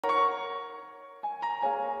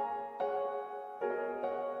Hello,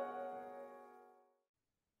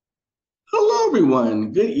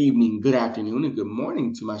 everyone. Good evening, good afternoon, and good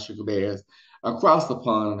morning to my sugar bears across the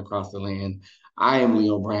pond and across the land. I am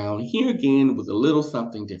Leo Brown here again with a little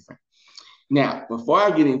something different. Now, before I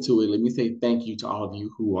get into it, let me say thank you to all of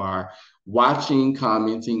you who are watching,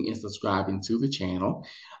 commenting, and subscribing to the channel.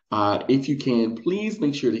 If you can, please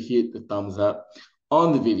make sure to hit the thumbs up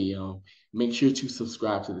on the video. Make sure to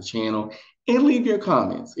subscribe to the channel and leave your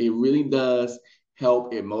comments. It really does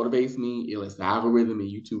help. It motivates me. It lets the algorithm and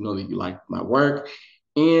YouTube know that you like my work.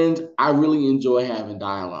 And I really enjoy having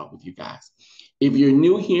dialogue with you guys. If you're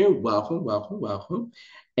new here, welcome, welcome, welcome.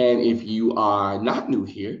 And if you are not new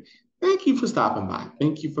here, thank you for stopping by.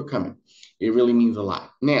 Thank you for coming. It really means a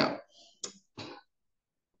lot. Now,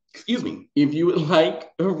 excuse me, if you would like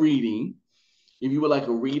a reading,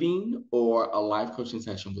 or a life coaching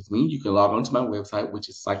session with me, you can log on to my website, which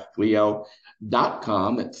is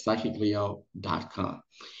psychicleo.com. That's psychicleo.com.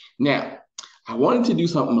 Now, I wanted to do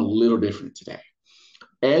something a little different today.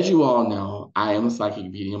 As you all know, I am a psychic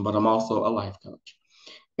medium, but I'm also a life coach.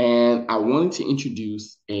 And I wanted to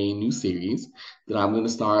introduce a new series that I'm going to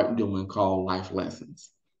start doing called Life Lessons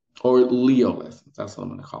or Leo Lessons. That's what I'm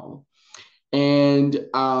going to call them. And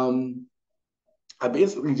I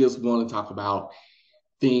basically just want to talk about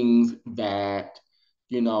things that,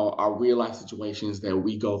 are real life situations that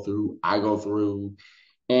we go through, I go through,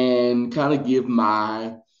 and kind of give give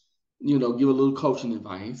a little coaching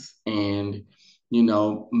advice and,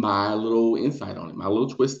 my little insight on it, my little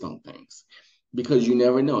twist on things, because you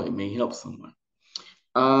never know, it may help someone.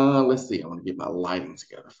 Let's see, I want to get my lighting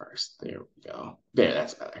together first. There we go. There,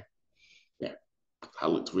 that's better. There. I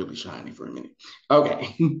looked really shiny for a minute.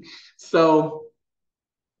 Okay. So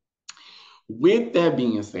with that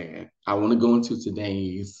being said, I want to go into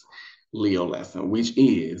today's Leo lesson, which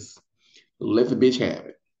is let the bitch have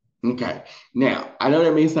it. Okay. Now, I know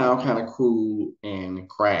that may sound kind of cruel and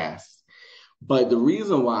crass, but the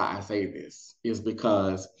reason why I say this is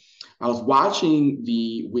because I was watching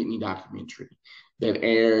the Whitney documentary that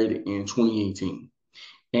aired in 2018.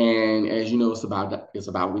 And as you know, it's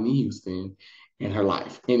about Whitney Houston and her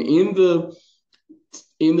life. And in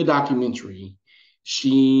the documentary,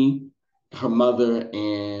 she, her mother,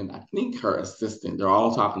 and I think her assistant, they're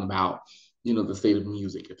all talking about, the state of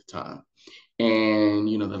music at the time. And,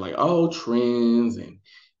 they're like, oh, trends, and,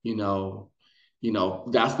 you know,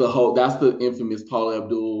 that's the infamous Paula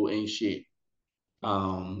Abdul ain't shit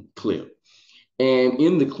clip. And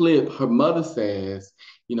in the clip, her mother says,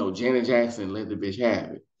 Janet Jackson let the bitch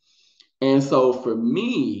have it. And so for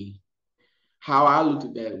me, how I looked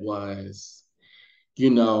at that was,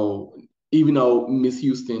 you know, even though Miss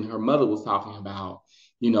Houston, her mother was talking about,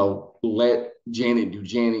 let Janet do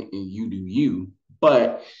Janet and you do you.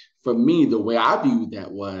 But for me, the way I viewed that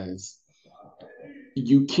was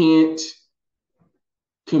you can't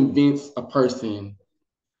convince a person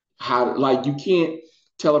how to, like, you can't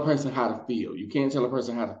tell a person how to feel. You can't tell a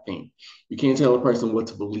person how to think. You can't tell a person what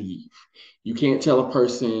to believe. You can't tell a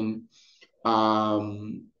person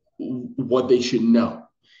what they should know,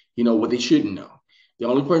 what they shouldn't know. The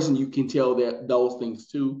only person you can tell that those things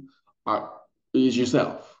to are is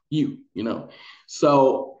yourself, you.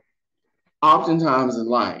 So oftentimes in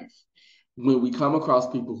life, when we come across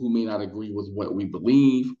people who may not agree with what we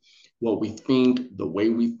believe, what we think, the way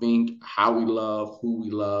we think, how we love, who we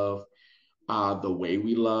love, the way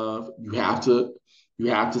we love, you have to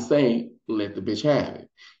say, let the bitch have it.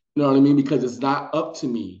 You know what I mean? Because it's not up to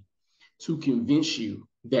me to convince you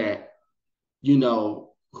that,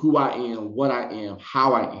 who I am, what I am,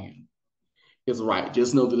 how I am is right.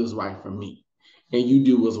 Just know that it's right for me. And you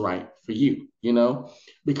do what's right for you.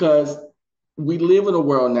 Because we live in a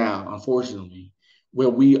world now, unfortunately, where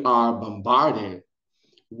we are bombarded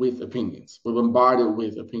with opinions. We're bombarded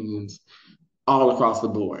with opinions all across the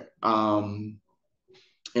board. And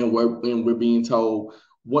we're being told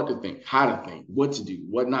what to think, how to think, what to do,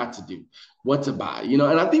 what not to do, what to buy. And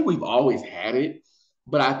I think we've always had it,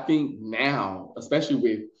 but I think now, especially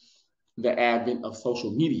with the advent of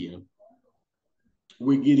social media,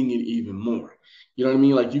 we're getting it even more. You know what I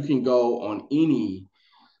mean? Like you can go on any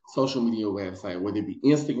social media website, whether it be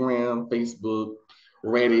Instagram, Facebook,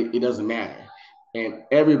 Reddit, it doesn't matter. And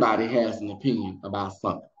everybody has an opinion about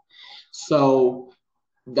something. So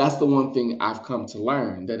that's the one thing I've come to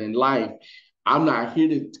learn, that in life, I'm not here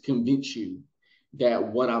to convince you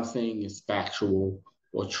that what I'm saying is factual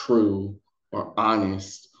or true or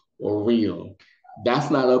honest or real.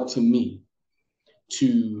 That's not up to me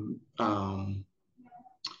to how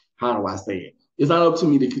do I say it? It's not up to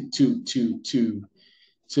me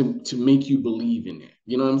to make you believe in it.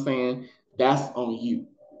 You know what I'm saying? That's on you.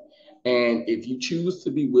 And if you choose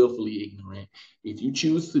to be willfully ignorant, if you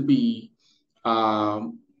choose to be,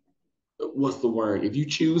 um, what's the word? If you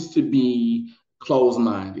choose to be closed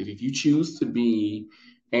minded, if you choose to be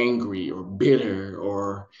angry or bitter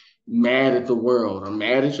or mad at the world or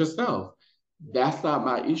mad at yourself, that's not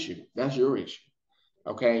my issue. That's your issue.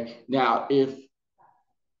 Okay. Now, if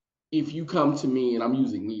you come to me, and I'm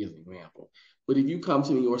using me as an example, but if you come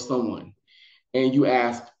to me or someone and you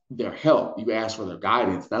ask their help, you ask for their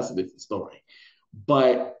guidance, that's a different story.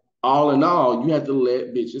 But all in all, you have to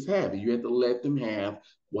let bitches have it. You have to let them have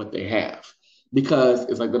what they have. Because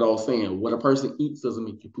it's like that old saying, what a person eats doesn't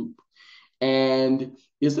make you poop. And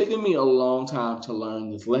it's taken me a long time to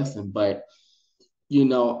learn this lesson, but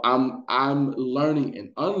I'm learning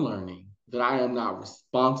and unlearning that I am not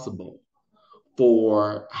responsible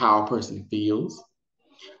for how a person feels.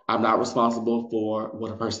 I'm not responsible for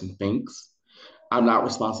what a person thinks. I'm not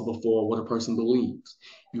responsible for what a person believes.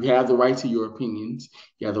 You have the right to your opinions.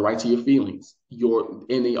 You have the right to your feelings.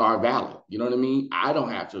 And they are valid. You know what I mean? I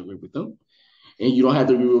don't have to agree with them, and you don't have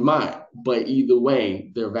to agree with mine. But either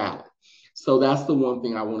way, they're valid. So that's the one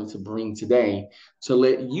thing I wanted to bring today to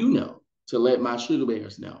let you know, to let my sugar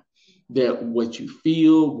bears know that what you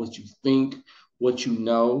feel, what you think, what you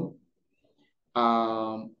know,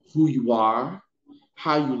 who you are,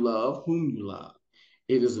 how you love, whom you love,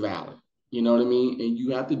 it is valid. You know what I mean? And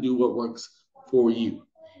you have to do what works for you.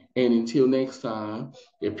 And until next time,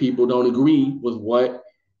 if people don't agree with what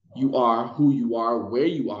you are, who you are, where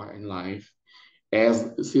you are in life, as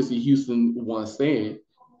Sissy Houston once said,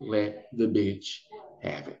 let the bitch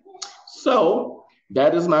have it. So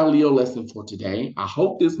that is my Leo lesson for today. I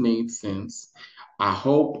hope this made sense. I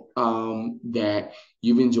hope that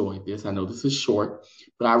you've enjoyed this. I know this is short,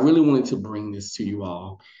 but I really wanted to bring this to you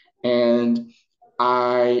all. And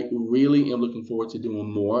I really am looking forward to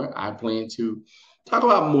doing more. I plan to talk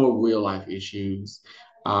about more real life issues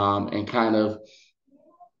and kind of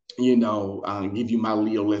give you my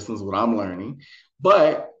Leo lessons, what I'm learning.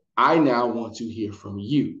 But I now want to hear from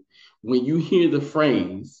you. When you hear the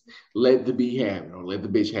phrase, let the bee have it or let the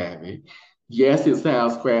bitch have it, yes, it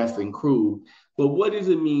sounds crass and cruel, but what does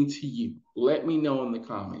it mean to you? Let me know in the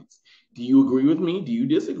comments. Do you agree with me? Do you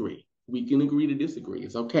disagree? We can agree to disagree.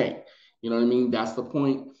 It's okay. You know what I mean? That's the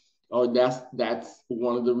point, or that's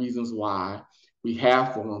one of the reasons why we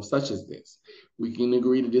have forums such as this. We can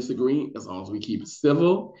agree to disagree as long as we keep it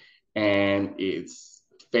civil and it's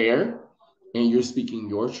fair, and you're speaking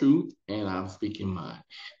your truth and I'm speaking mine.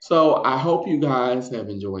 So I hope you guys have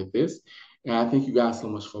enjoyed this. And I thank you guys so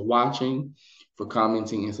much for watching, for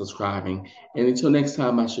commenting and subscribing. And until next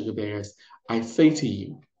time, my sugar bears, I say to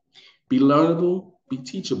you, be learnable, be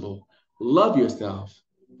teachable, love yourself,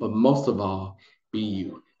 but most of all, be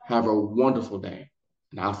you. Have a wonderful day,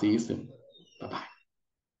 and I'll see you soon.